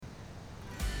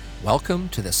Welcome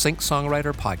to the Sync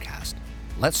Songwriter Podcast.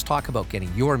 Let's talk about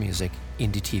getting your music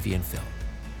into TV and film.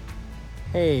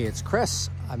 Hey, it's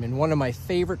Chris. I'm in one of my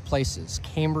favorite places,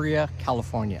 Cambria,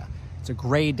 California. It's a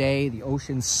gray day, the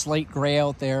ocean's slate gray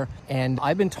out there, and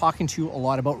I've been talking to you a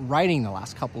lot about writing the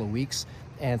last couple of weeks.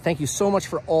 And thank you so much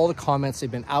for all the comments.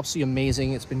 They've been absolutely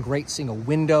amazing. It's been great seeing a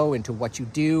window into what you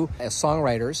do as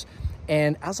songwriters.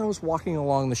 And as I was walking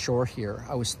along the shore here,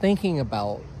 I was thinking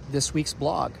about this week's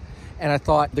blog. And I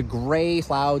thought the gray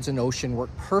clouds and ocean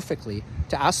work perfectly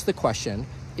to ask the question,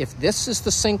 if this is the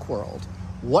sync world,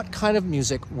 what kind of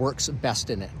music works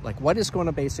best in it? Like, what is going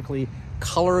to basically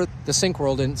color the sync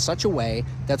world in such a way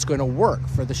that's going to work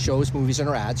for the shows, movies, and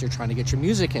or ads you're trying to get your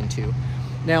music into?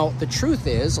 Now, the truth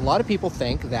is, a lot of people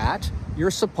think that you're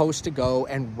supposed to go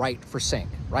and write for sync,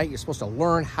 right? You're supposed to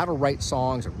learn how to write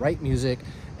songs and write music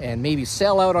and maybe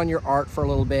sell out on your art for a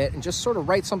little bit and just sort of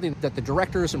write something that the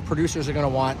directors and producers are going to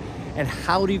want. And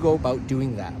how do you go about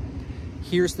doing that?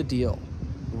 Here's the deal.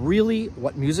 Really,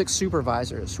 what music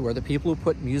supervisors, who are the people who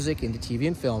put music into TV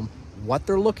and film, what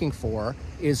they're looking for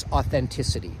is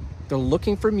authenticity. They're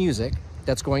looking for music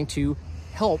that's going to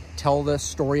help tell the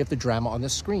story of the drama on the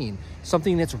screen.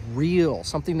 Something that's real,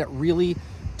 something that really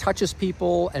touches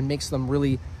people and makes them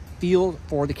really feel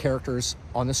for the characters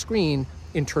on the screen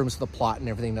in terms of the plot and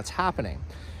everything that's happening.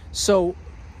 So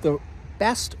the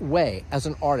best way as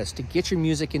an artist to get your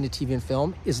music into TV and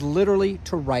film is literally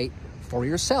to write for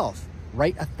yourself.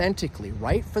 Write authentically,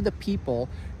 write for the people,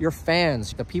 your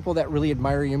fans, the people that really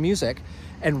admire your music,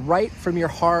 and write from your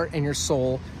heart and your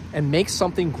soul and make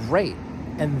something great.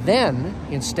 And then,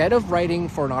 instead of writing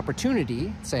for an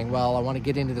opportunity, saying, well, I want to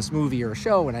get into this movie or a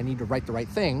show and I need to write the right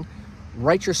thing,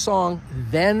 write your song,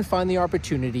 then find the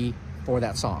opportunity for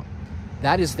that song.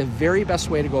 That is the very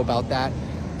best way to go about that.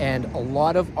 And a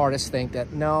lot of artists think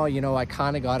that, no, I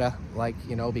kind of got to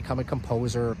become a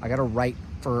composer. I got to write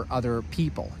for other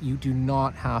people. You do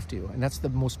not have to. And that's the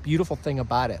most beautiful thing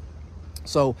about it.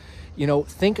 So,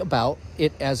 think about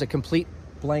it as a complete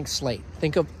blank slate.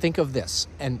 Think of this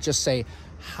and just say,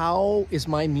 how is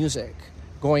my music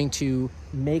going to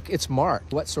make its mark?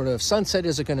 What sort of sunset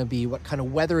is it going to be? What kind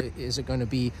of weather is it going to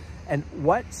be? And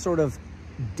what sort of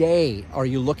day are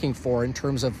you looking for in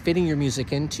terms of fitting your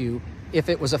music into if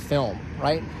it was a film,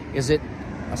 right? Is it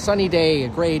a sunny day, a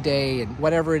gray day, and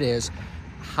whatever it is?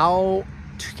 How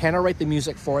can I write the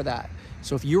music for that?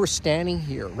 So if you were standing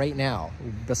here right now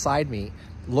beside me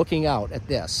looking out at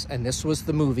this, and this was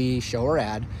the movie, show, or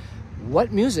ad,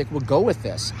 what music would go with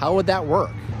this? How would that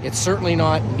work? It's certainly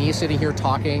not me sitting here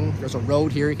talking. There's a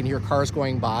road here, you can hear cars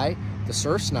going by. The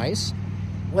surf's nice.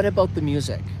 What about the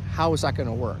music? How is that going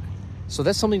to work? So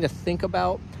that's something to think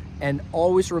about. And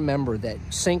always remember that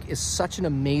sync is such an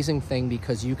amazing thing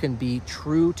because you can be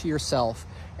true to yourself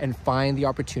and find the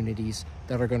opportunities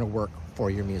that are going to work for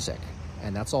your music.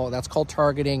 And that's called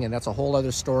targeting, and that's a whole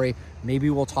other story. Maybe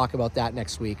we'll talk about that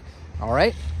next week. All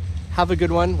right? Have a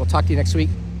good one. We'll talk to you next week.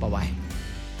 Bye-bye.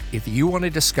 If you want to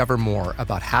discover more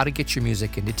about how to get your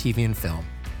music into TV and film,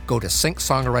 go to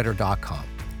syncsongwriter.com.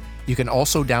 You can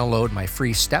also download my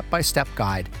free step-by-step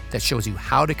guide that shows you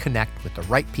how to connect with the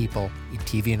right people in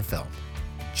TV and film.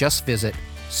 Just visit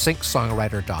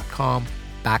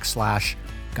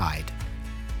syncsongwriter.com/guide.